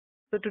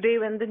So today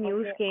when the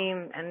news Okay.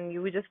 came and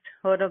you just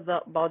heard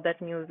about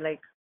that news,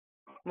 like,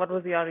 what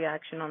was your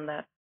reaction on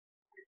that?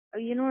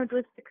 It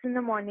was 6 in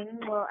the morning.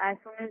 As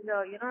soon as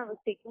I was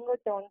taking a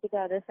turn to the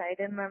other side,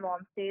 and my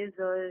mom says,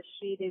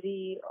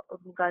 Sridevi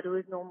Garu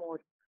is no more.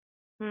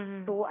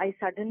 Mm-hmm. So I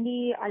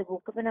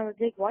woke up and I was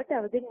like, what?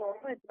 I was like, no,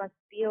 it must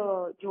be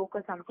a joke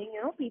or something.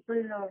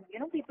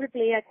 People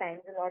play at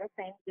times. A lot of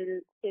times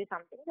they'll say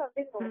something. So I was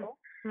like, no, no.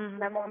 Mm-hmm.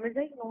 My mom is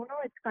like, no, no,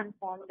 it's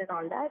confirmed and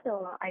all that.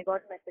 I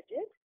got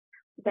messages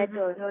that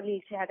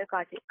really she had a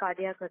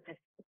cardiac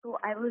arrest. So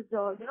I was,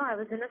 I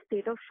was in a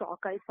state of shock.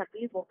 I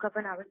suddenly woke up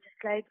and I was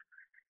just like,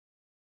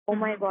 oh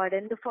my God.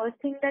 And the first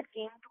thing that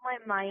came to my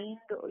mind,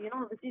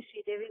 obviously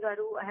Sridevi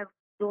Garu, I have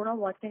grown up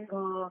watching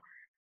her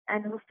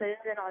and her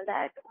films and all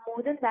that.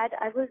 More than that,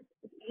 I was,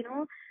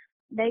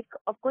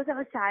 of course I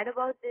was sad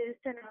about this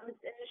and I was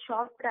in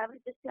shock, but I was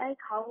just like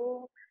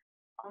how,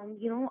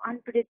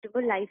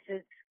 unpredictable life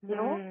is,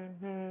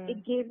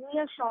 It gave me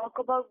a shock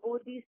about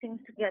both these things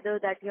together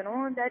that,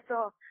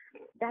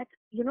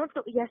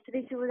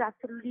 yesterday she was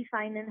absolutely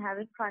fine and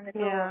having fun at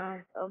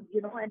at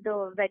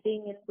the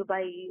wedding in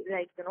Dubai,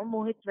 like,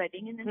 Mohit's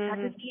wedding. And then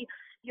suddenly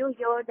you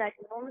hear that,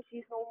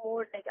 she's no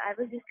more. Like, I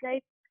was just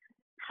like,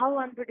 how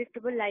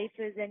unpredictable life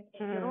is, and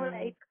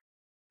like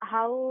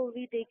how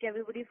we take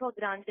everybody for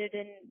granted,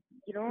 and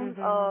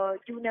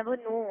you never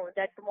know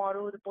that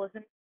tomorrow the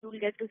person, you'll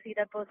get to see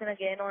that person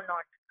again or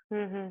not.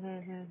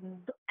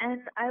 So,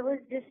 and I was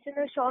just in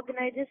a shock, and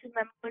I just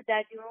remembered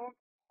that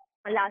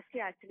last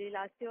year,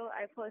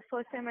 I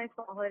first time I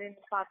saw her in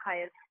Park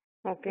Hyatt.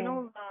 Okay.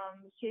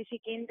 She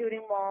came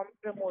during mom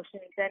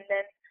promotions, and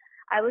then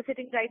I was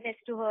sitting right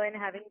next to her and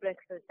having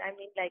breakfast. I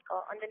mean, like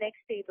on the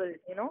next table,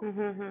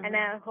 And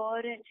her,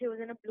 and she was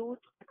in a blue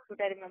tracksuit.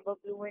 I remember,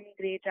 blue and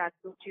grey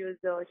tracksuit.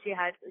 She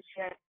had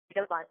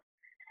a bun.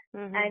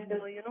 And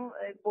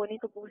Bonnie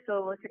Kapoor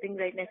sir was sitting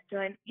right next to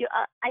her, and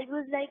I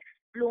was like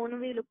blown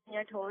away looking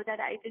at her that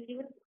I didn't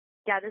even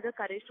gather the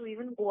courage to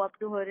even go up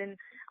to her and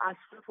ask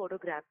for a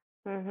photograph.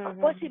 Of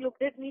course, she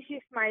looked at me, she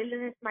smiled,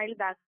 and I smiled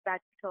back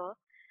at her.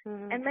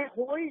 And my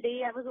whole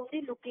day, I was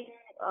only looking,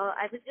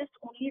 I was just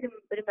only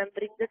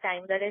remembering the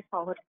time that I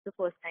saw her the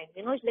first time.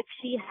 Like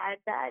she had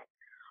that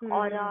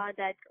aura,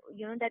 that,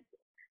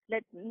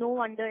 that no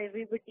wonder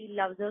everybody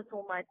loves her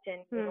so much.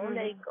 And,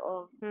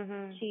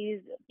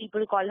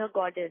 people call her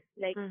goddess,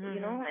 like,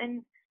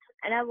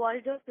 and I've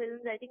watched her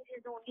films. I think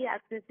she's the only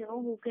actress,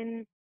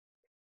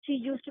 she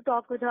used to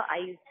talk with her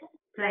eyes.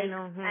 Like, I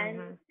know.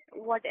 And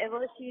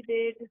whatever she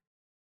did,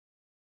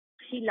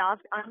 she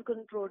laughed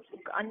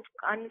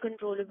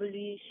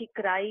uncontrollably. She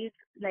cried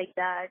like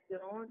that,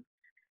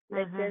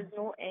 like there's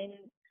no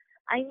end.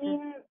 I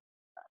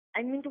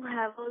mean, to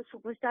have a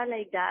superstar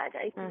like that,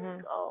 I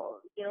think,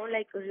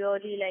 like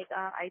really, like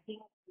I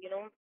think,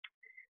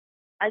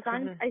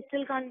 I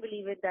still can't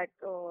believe it that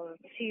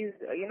she's,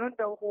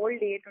 the whole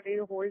day today,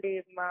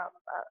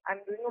 I'm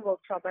doing a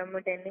workshop. I'm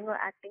attending an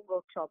acting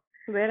workshop.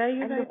 Where are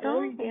you right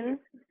now?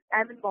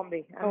 I'm in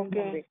Bombay.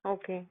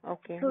 Okay.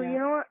 So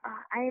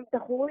the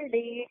whole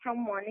day from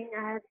morning,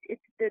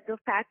 it's the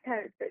fact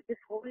has this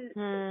whole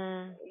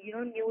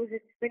news.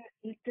 It's been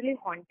literally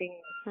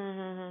haunting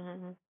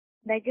me.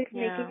 Like it's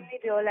making me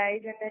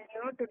realize. And then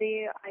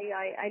today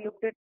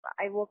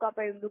I woke up,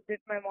 I looked at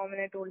my mom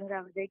and I told her,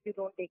 I was like, you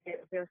don't take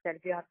care of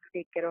yourself. You have to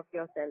take care of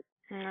yourself.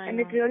 And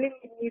it really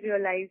made me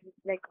realize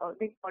like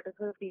the importance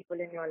of the people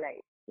in your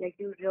life. Like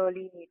you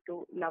really need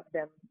to love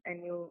them,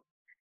 and you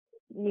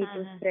need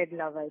to spread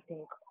love, I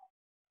think.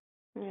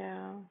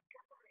 Yeah.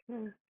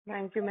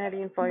 Thank you,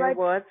 Mehrene, for your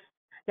words.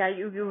 Yeah,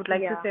 you would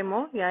like to say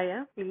more?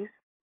 Yeah, please.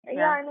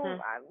 Yeah, I know.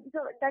 So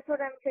that's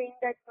what I'm saying,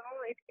 that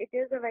it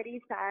is a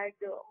very sad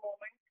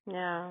moment.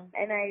 Yeah.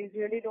 And I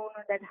really don't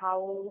know that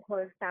how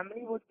her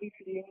family would be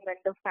feeling when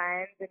the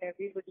fans and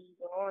everybody,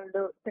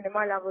 the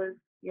cinema lovers,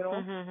 they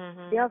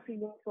are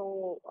feeling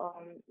so,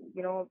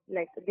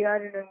 like they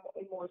are in an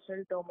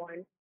emotional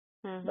turmoil.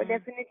 But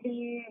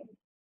definitely,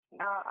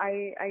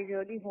 I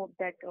really hope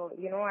that,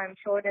 I'm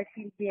sure that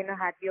she'll be in a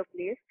happier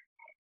place.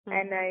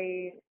 And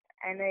I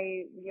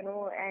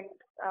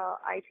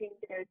think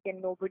there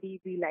can nobody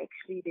be like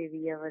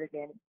Sridevi ever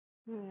again.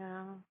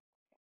 Yeah.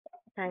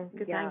 Thank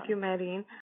you, Mehrene.